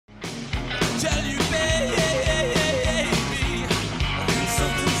tell you, baby,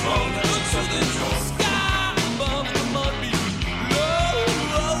 something's wrong. Something's wrong. Sky above the mud be low.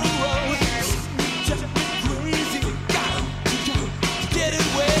 Just crazy. Gotta get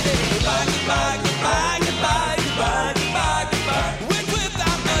away. Goodbye, goodbye, goodbye, goodbye, goodbye, goodbye, goodbye. With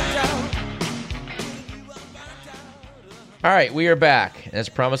without a doubt. All right, we are back. As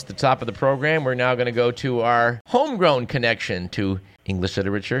promised at the top of the program, we're now going to go to our homegrown connection to English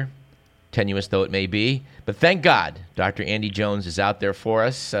literature, tenuous though it may be. But thank God, Dr. Andy Jones is out there for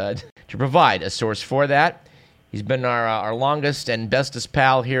us to provide a source for that. He's been our longest and bestest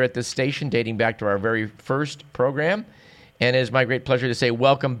pal here at this station, dating back to our very first program. And it is my great pleasure to say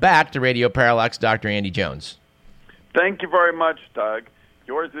welcome back to Radio Parallax, Dr. Andy Jones. Thank you very much, Doug.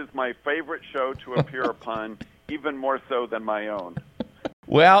 Yours is my favorite show to appear upon, even more so than my own.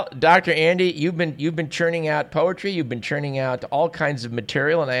 Well, Dr. Andy, you've been churning out poetry, you've been churning out all kinds of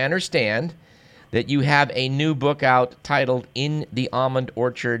material, and I understand that you have a new book out titled In the Almond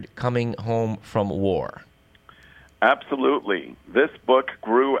Orchard, Coming Home from War. Absolutely. This book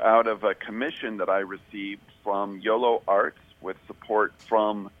grew out of a commission that I received from YOLO Arts with support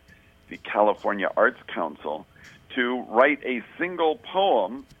from the California Arts Council to write a single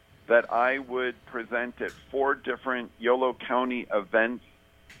poem that I would present at 4 different Yolo County events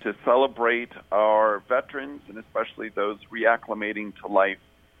to celebrate our veterans and especially those reacclimating to life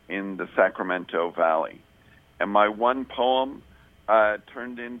in the Sacramento Valley. And my one poem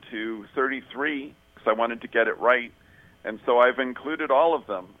turned into 33 because I wanted to get it right. And so I've included all of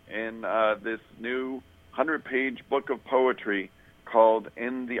them in this new 100-page book of poetry called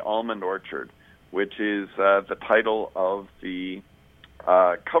In the Almond Orchard, which is the title of the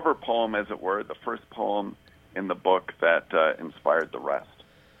cover poem, as it were, the first poem in the book that inspired the rest.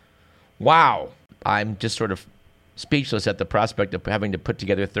 Wow. I'm just sort of speechless at the prospect of having to put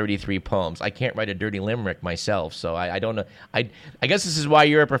together 33 poems. I can't write a dirty limerick myself, so I don't know. I guess this is why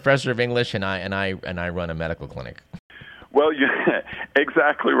you're a professor of English and I run a medical clinic. Well,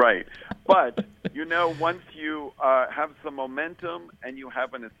 exactly right. But, once you have some momentum and you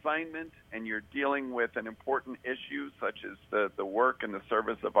have an assignment and you're dealing with an important issue such as the work and the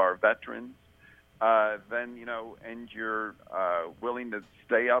service of our veterans, then, and you're willing to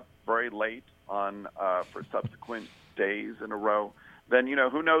stay up very late on for subsequent days in a row, then,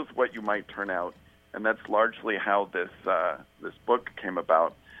 who knows what you might turn out. And that's largely how this book came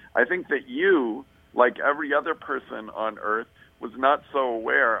about. I think that you, like every other person on Earth, was not so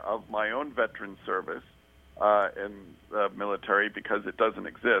aware of my own veteran service in the military because it doesn't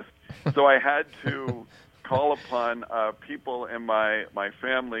exist. So I had to call upon people in my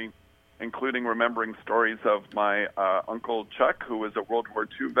family, including remembering stories of my Uncle Chuck, who was a World War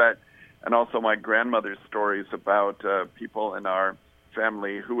II vet, and also my grandmother's stories about people in our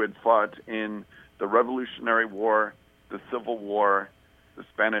family who had fought in the Revolutionary War, the Civil War, the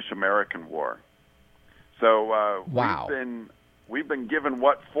Spanish-American War. So wow. We've been given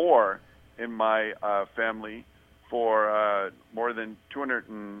what for in my family for more than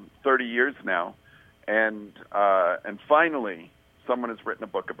 230 years now, and finally someone has written a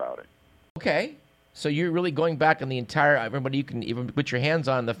book about it. Okay, so you're really going back on the entire. Everybody, you can even put your hands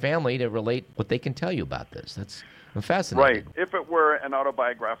on the family to relate what they can tell you about this. That's fascinating. Right. If it were an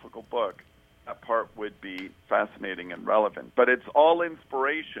autobiographical book, that part would be fascinating and relevant. But it's all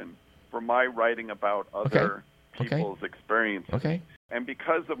inspiration for my writing about other people's experiences. Okay. And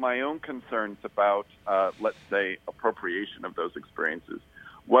because of my own concerns about, let's say, appropriation of those experiences,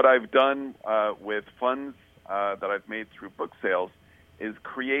 what I've done with funds that I've made through book sales is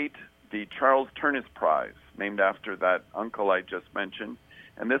create the Charles Turnus Prize, named after that uncle I just mentioned.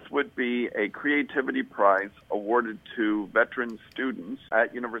 And this would be a creativity prize awarded to veteran students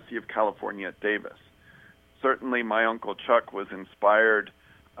at University of California at Davis. Certainly my Uncle Chuck was inspired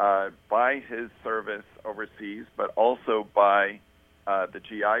by his service overseas, but also by the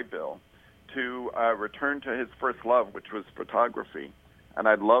GI Bill, to return to his first love, which was photography. And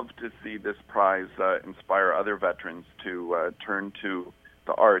I'd love to see this prize inspire other veterans to turn to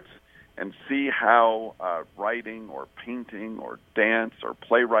the arts and see how writing or painting or dance or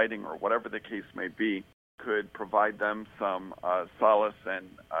playwriting or whatever the case may be could provide them some solace and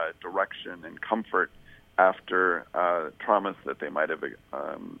direction and comfort after traumas that they might have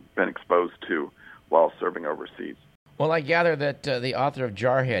been exposed to while serving overseas. Well, I gather that the author of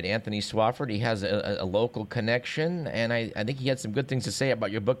Jarhead, Anthony Swafford, he has a local connection, and I think he had some good things to say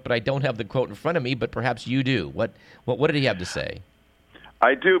about your book, but I don't have the quote in front of me, but perhaps you do. What did he have to say?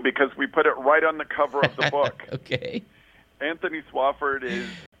 I do, because we put it right on the cover of the book. Okay. Anthony Swafford is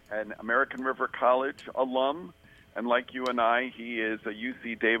an American River College alum, And like you and I, he is a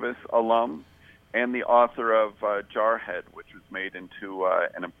UC Davis alum and the author of Jarhead, which was made into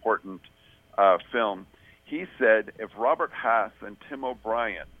an important film. He said if Robert Hass and Tim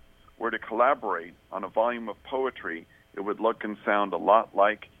O'Brien were to collaborate on a volume of poetry, it would look and sound a lot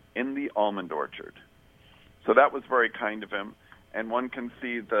like In the Almond Orchard. So that was very kind of him, and one can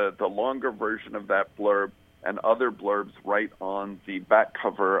see the longer version of that blurb and other blurbs right on the back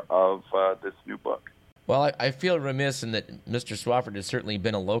cover of this new book. Well, I feel remiss in that Mr. Swofford has certainly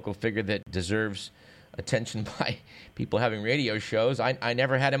been a local figure that deserves attention by people having radio shows. I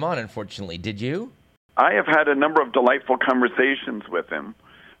never had him on, unfortunately. Did you? I have had a number of delightful conversations with him,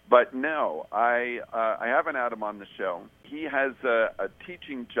 but no, I haven't had him on the show. He has a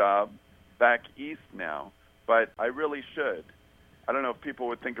teaching job back east now, but I really should. I don't know if people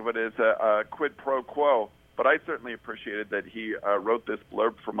would think of it as a quid pro quo, but I certainly appreciated that he wrote this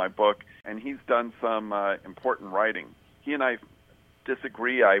blurb for my book, and he's done some important writing. He and I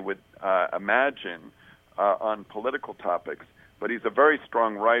disagree, I would imagine, on political topics, but he's a very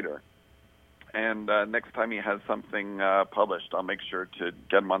strong writer. And next time he has something published, I'll make sure to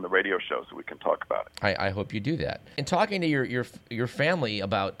get him on the radio show so we can talk about it. I hope you do that. In talking to your family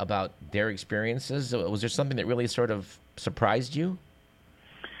about their experiences, was there something that really sort of surprised you?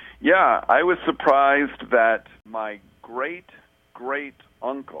 Yeah, I was surprised that my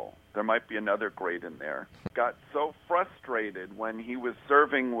great-great-uncle, there might be another great in there, got so frustrated when he was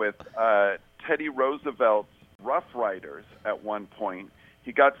serving with Teddy Roosevelt's Rough Riders at one point.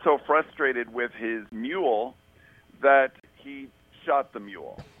 He got so frustrated with his mule that he shot the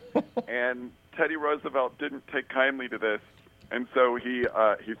mule. And Teddy Roosevelt didn't take kindly to this, and so he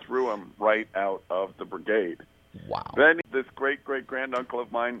threw him right out of the brigade. Wow. Then this great-great-granduncle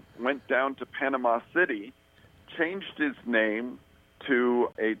of mine went down to Panama City, changed his name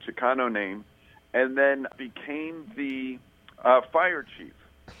to a Chicano name, and then became the fire chief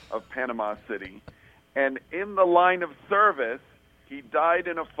of Panama City. And in the line of service, he died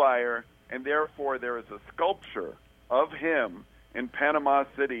in a fire, and therefore there is a sculpture of him in Panama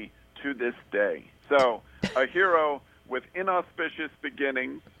City to this day. So a hero with inauspicious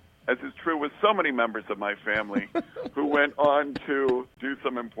beginnings, as is true with so many members of my family, who went on to do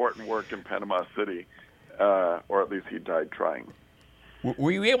some important work in Panama City, or at least he died trying.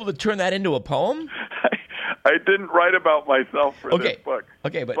 Were you able to turn that into a poem? I didn't write about myself for this book.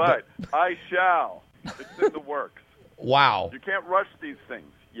 Okay, but I shall. It's in the works. Wow. You can't rush these things.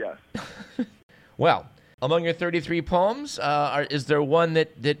 Yes. Well, among your 33 poems, is there one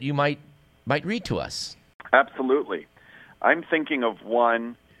that you might read to us? Absolutely. I'm thinking of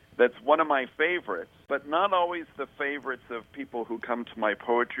one that's one of my favorites, but not always the favorites of people who come to my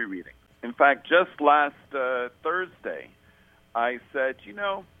poetry reading. In fact, just last Thursday, I said,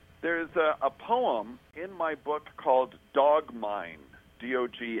 there's a poem in my book called Dogmine,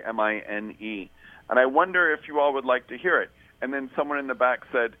 Dogmine, and I wonder if you all would like to hear it. And then someone in the back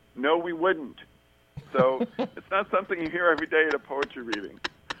said, no, we wouldn't. So it's not something you hear every day at a poetry reading,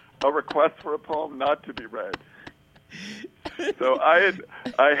 a request for a poem not to be read. So I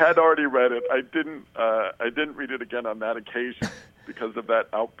had already read it. I didn't read it again on that occasion because of that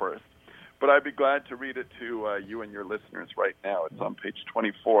outburst. But I'd be glad to read it to you and your listeners right now. It's on page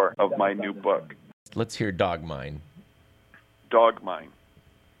 24 of my new book. Let's hear Dogmine. Dogmine.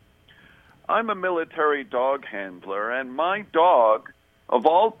 I'm a military dog handler, and my dog, of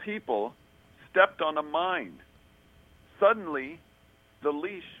all people, stepped on a mine. Suddenly, the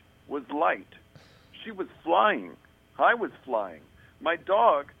leash was light. She was flying. I was flying. My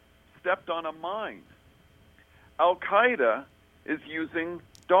dog stepped on a mine. Al-Qaeda is using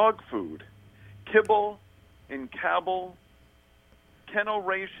dog food. Kibble in Kabul, kennel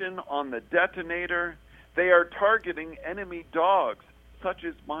ration on the detonator. They are targeting enemy dogs, such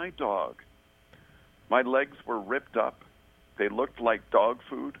as my dog. My legs were ripped up. They looked like dog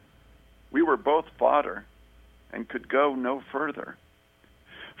food. We were both fodder and could go no further.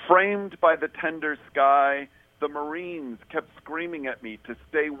 Framed by the tender sky, the Marines kept screaming at me to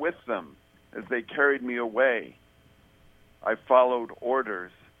stay with them as they carried me away. I followed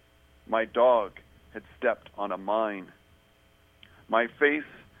orders. My dog had stepped on a mine. My face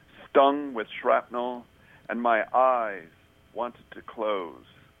stung with shrapnel, and my eyes wanted to close.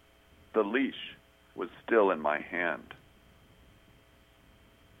 The leash was still in my hand.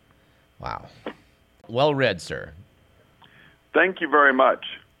 Wow. Well read, sir. Thank you very much.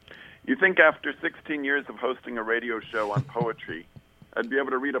 You think after 16 years of hosting a radio show on poetry, I'd be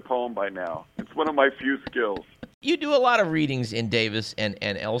able to read a poem by now. It's one of my few skills. You do a lot of readings in Davis and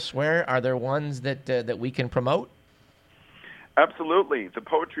elsewhere. Are there ones that we can promote? Absolutely. The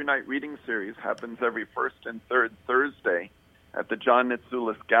Poetry Night Reading Series happens every first and third Thursday at the John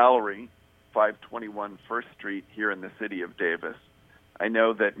Nitzoulis Gallery, 521 First Street here in the city of Davis. I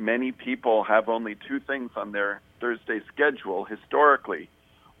know that many people have only two things on their Thursday schedule historically.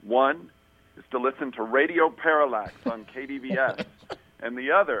 One is to listen to Radio Parallax on KDVS, and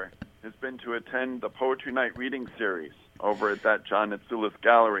the other has been to attend the Poetry Night Reading Series over at that John Nitzoulis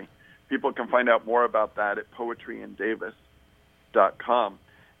Gallery. People can find out more about that at poetryindavis.com.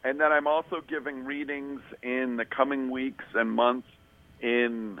 And then I'm also giving readings in the coming weeks and months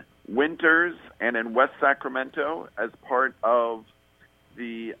in Winters and in West Sacramento as part of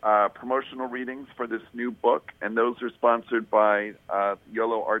the promotional readings for this new book, and those are sponsored by the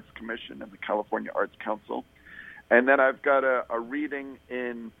Yolo Arts Commission and the California Arts Council. And then I've got a reading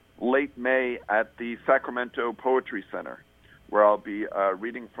in late May at the Sacramento Poetry Center, where I'll be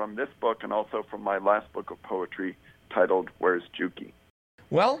reading from this book and also from my last book of poetry titled Where's Juki?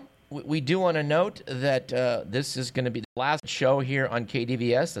 Well, we do want to note that this is going to be the last show here on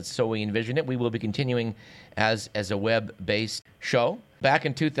KDVS. That's so we envision it. We will be continuing as a web-based show. Back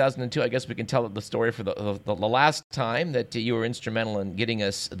in 2002, I guess we can tell the story for the last time that you were instrumental in getting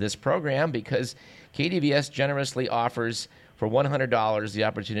us this program, because KDVS generously offers for $100 the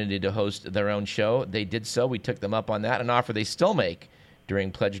opportunity to host their own show. They did so. We took them up on that, an offer they still make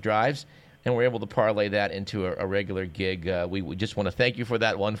during pledge drives, and we're able to parlay that into a regular gig. We just want to thank you for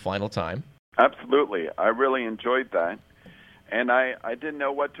that one final time. Absolutely. I really enjoyed that, and I didn't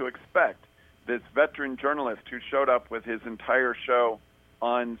know what to expect. This veteran journalist who showed up with his entire show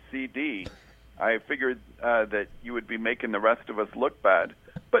on CD, I figured that you would be making the rest of us look bad.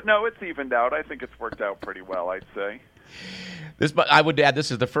 But no, it's evened out. I think it's worked out pretty well, I'd say. I would add, this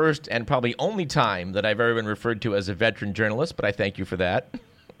is the first and probably only time that I've ever been referred to as a veteran journalist, but I thank you for that.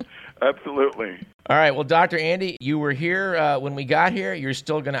 Absolutely. All right. Well, Dr. Andy, you were here when we got here. You're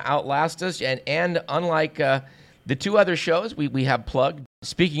still going to outlast us. And unlike the two other shows we have plugged,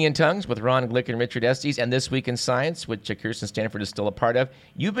 Speaking in Tongues with Ron Glick and Richard Estes, and This Week in Science, which Kirsten Stanford is still a part of,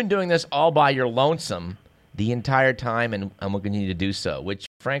 you've been doing this all by your lonesome the entire time, and will continue to do so, which,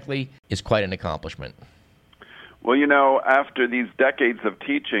 frankly, is quite an accomplishment. Well, you know, after these decades of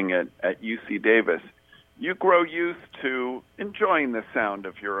teaching at UC Davis, you grow used to enjoying the sound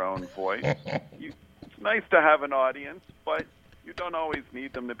of your own voice. It's nice to have an audience, but you don't always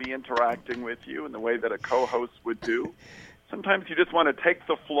need them to be interacting with you in the way that a co-host would do. Sometimes you just want to take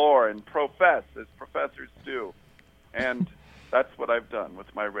the floor and profess, as professors do. And that's what I've done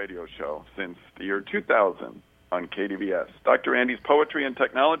with my radio show since the year 2000 on KDVS. Dr. Andy's Poetry and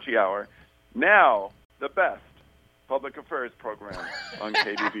Technology Hour, now the best public affairs program on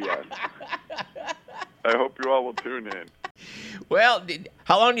KDVS. I hope you all will tune in. Well,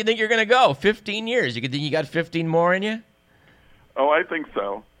 how long do you think you're going to go? 15 years? You think you got 15 more in you? Oh, I think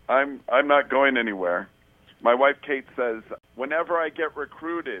so. I'm not going anywhere. My wife Kate says, whenever I get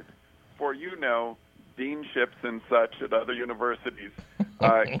recruited for, deanships and such at other universities,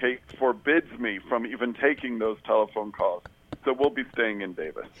 Kate forbids me from even taking those telephone calls. So we'll be staying in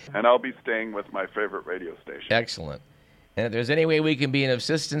Davis, and I'll be staying with my favorite radio station. Excellent. And if there's any way we can be of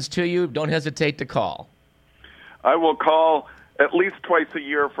assistance to you, don't hesitate to call. I will call at least twice a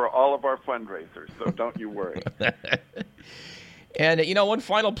year for all of our fundraisers, so don't you worry. And, one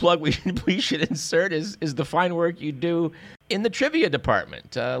final plug we should insert is the fine work you do in the trivia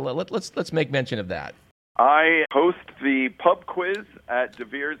department. Let's make mention of that. I host the pub quiz at De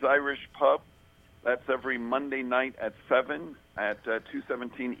Vere's Irish Pub. That's every Monday night at 7 at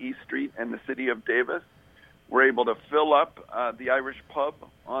 217 East Street in the city of Davis. We're able to fill up the Irish Pub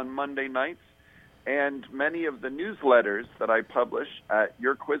on Monday nights, and many of the newsletters that I publish at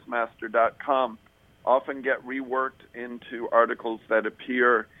yourquizmaster.com often get reworked into articles that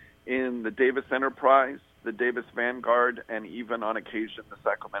appear in the Davis Enterprise, the Davis Vanguard, and even on occasion the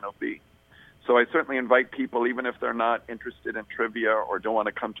Sacramento Bee. So I certainly invite people, even if they're not interested in trivia or don't want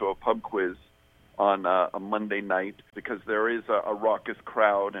to come to a pub quiz on a Monday night, because there is a raucous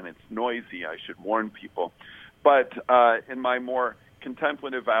crowd and it's noisy, I should warn people. But in my more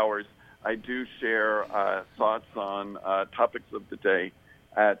contemplative hours, I do share thoughts on topics of the day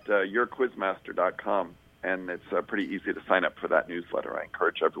at yourquizmaster.com, and it's pretty easy to sign up for that newsletter. I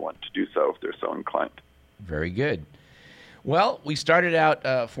encourage everyone to do so if they're so inclined. Very good. Well, we started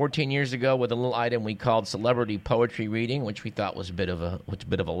out 14 years ago with a little item we called Celebrity Poetry Reading, which we thought was a bit of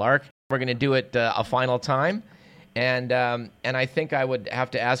a lark. We're going to do it a final time, and I think I would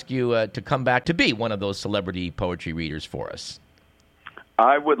have to ask you to come back to be one of those celebrity poetry readers for us.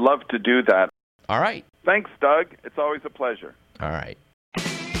 I would love to do that. All right. Thanks, Doug. It's always a pleasure. All right.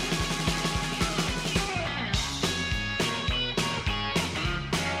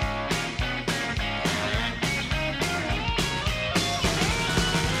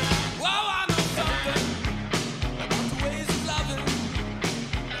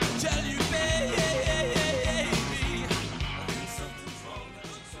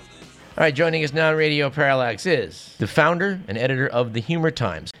 All right, joining us now on Radio Parallax is the founder and editor of the Humor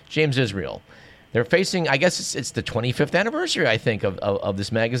Times, James Israel. They're facing, I guess it's the 25th anniversary, I think, of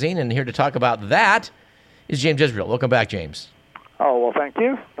this magazine, and here to talk about that is James Israel. Welcome back, James. Oh, well, thank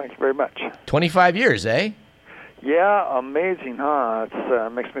you. Thank you very much. 25 years, eh? Yeah, amazing, huh?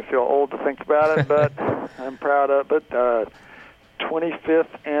 It makes me feel old to think about it, but I'm proud of it.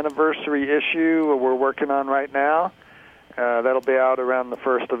 25th anniversary issue we're working on right now. That'll be out around the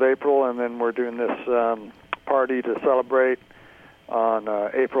 1st of April, and then we're doing this party to celebrate on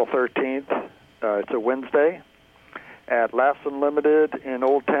April 13th. It's a Wednesday at Laughs Unlimited in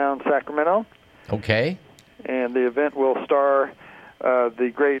Old Town, Sacramento. Okay. And the event will star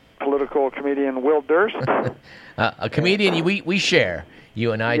the great political comedian Will Durst. A comedian we share,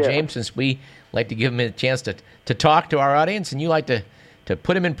 you and I, Yeah. James, since we like to give him a chance to talk to our audience, and you like to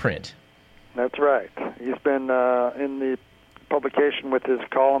put him in print. That's right. He's been in the publication with his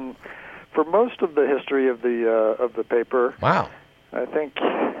column for most of the history of the paper. Wow. I think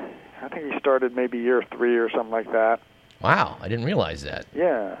he started maybe year 3 or something like that. Wow, I didn't realize that.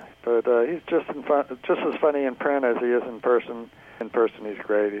 Yeah, but he's just as funny in print as he is in person. In person, he's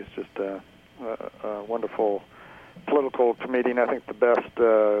great. He's just a wonderful political comedian. I think the best,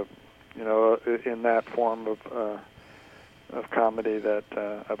 in that form of comedy that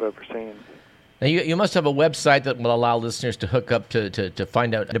I've ever seen. Now, you must have a website that will allow listeners to hook up to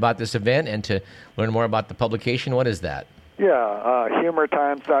find out about this event and to learn more about the publication. What is that? Yeah,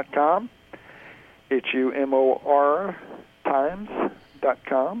 humortimes.com, HUMOR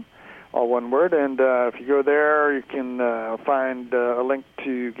times.com, all one word. And if you go there, you can find a link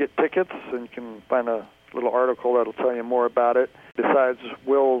to get tickets, and you can find a little article that'll tell you more about it. Besides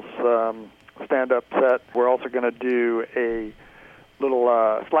Will's stand-up set, we're also going to do a little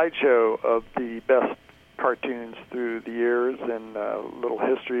slideshow of the best cartoons through the years and a little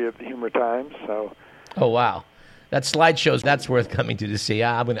history of the Humor Times. So, Oh, wow. That slideshow, that's worth coming to see.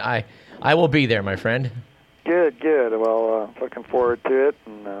 I will be there, my friend. Good. Well, looking forward to it,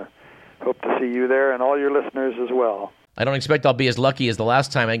 and hope to see you there and all your listeners as well. I don't expect I'll be as lucky as the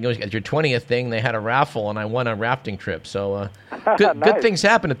last time. I go at your 20th thing, they had a raffle, and I won a rafting trip. So good Nice. things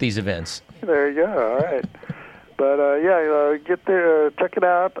happen at these events. There you go. All right. But, get there, check it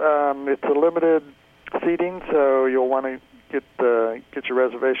out. It's a limited seating, so you'll want to get your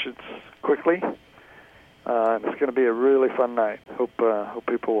reservations quickly. And it's going to be a really fun night. Hope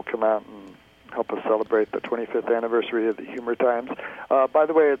people will come out and help us celebrate the 25th anniversary of the Humor Times. By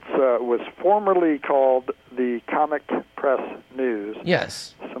the way, it was formerly called the Comic Press News.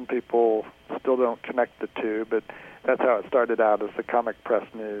 Yes. Some people still don't connect the two, but that's how it started out, as the Comic Press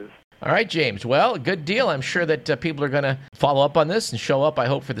News. All right, James. Well, good deal. I'm sure that people are going to follow up on this and show up, I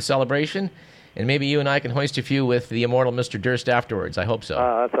hope, for the celebration. And maybe you and I can hoist a few with the immortal Mr. Durst afterwards. I hope so.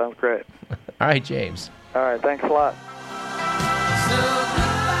 That sounds great. All right, James. All right, thanks a lot. So